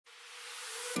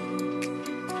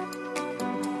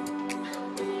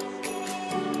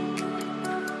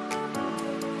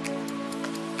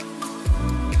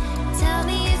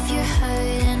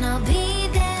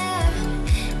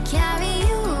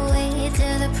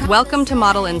Welcome to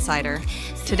Model Insider.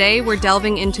 Today we're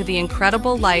delving into the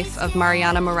incredible life of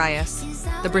Mariana Morais,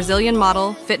 the Brazilian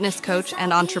model, fitness coach,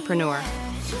 and entrepreneur.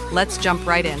 Let's jump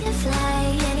right in.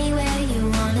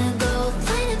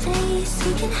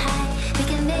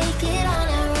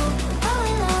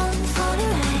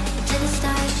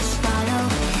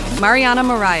 Mariana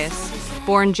Morais,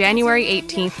 born January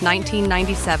 18,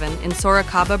 1997 in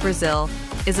Sorocaba, Brazil,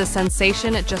 is a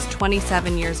sensation at just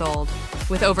 27 years old.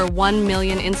 With over 1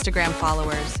 million Instagram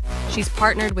followers, she's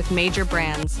partnered with major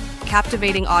brands,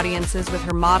 captivating audiences with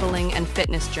her modeling and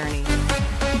fitness journey.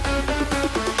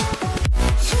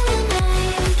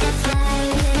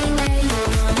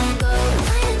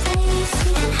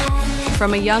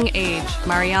 From a young age,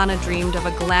 Mariana dreamed of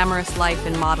a glamorous life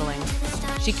in modeling.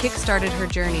 She kick-started her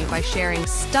journey by sharing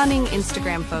stunning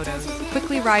Instagram photos,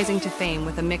 quickly rising to fame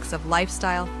with a mix of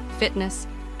lifestyle, fitness,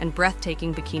 and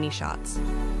breathtaking bikini shots.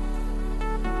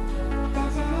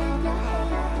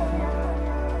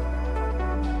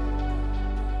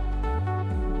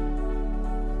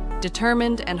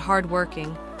 Determined and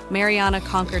hardworking, Mariana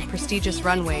conquered prestigious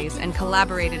runways and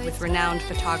collaborated with renowned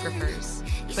photographers.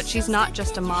 But she's not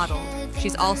just a model,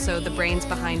 she's also the brains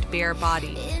behind Bare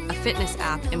Body, a fitness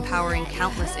app empowering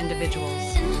countless individuals.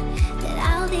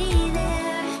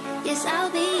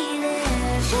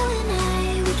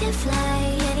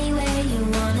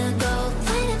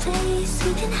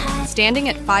 Standing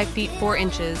at 5 feet 4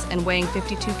 inches and weighing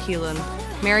 52 kilos,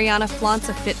 Mariana flaunts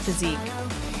a fit physique.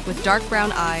 With dark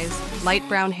brown eyes, light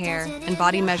brown hair, and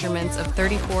body measurements of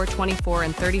 34, 24,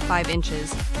 and 35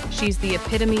 inches, she's the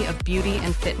epitome of beauty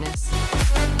and fitness.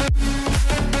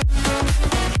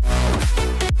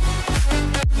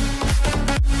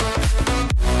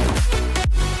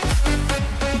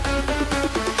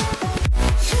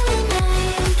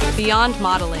 Beyond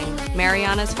modeling,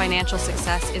 Mariana's financial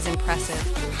success is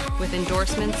impressive. With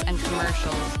endorsements and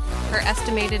commercials, her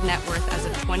estimated net worth as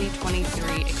of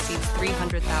 2023 exceeds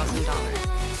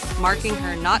 $300,000, marking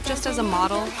her not just as a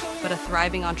model, but a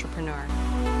thriving entrepreneur.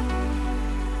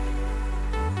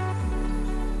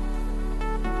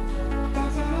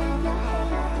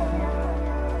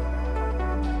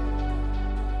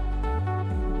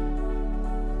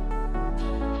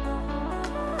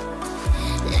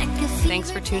 Thanks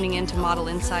for tuning in to Model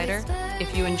Insider.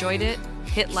 If you enjoyed it,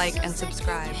 hit like and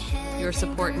subscribe. Your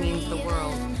support means the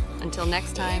world. Until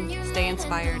next time, stay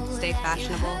inspired, stay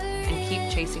fashionable, and keep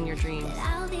chasing your dreams.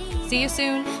 See you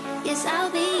soon. Yes,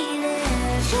 I'll be there.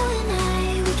 You and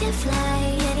I, we can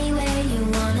fly anywhere you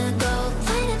wanna go.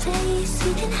 Find a place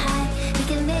we can hide. We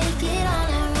can make it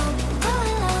on our own. Go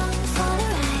along for the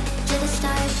ride. To the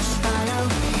stars, just follow.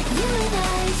 You and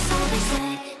I, side by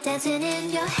side, dancing in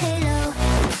your halo.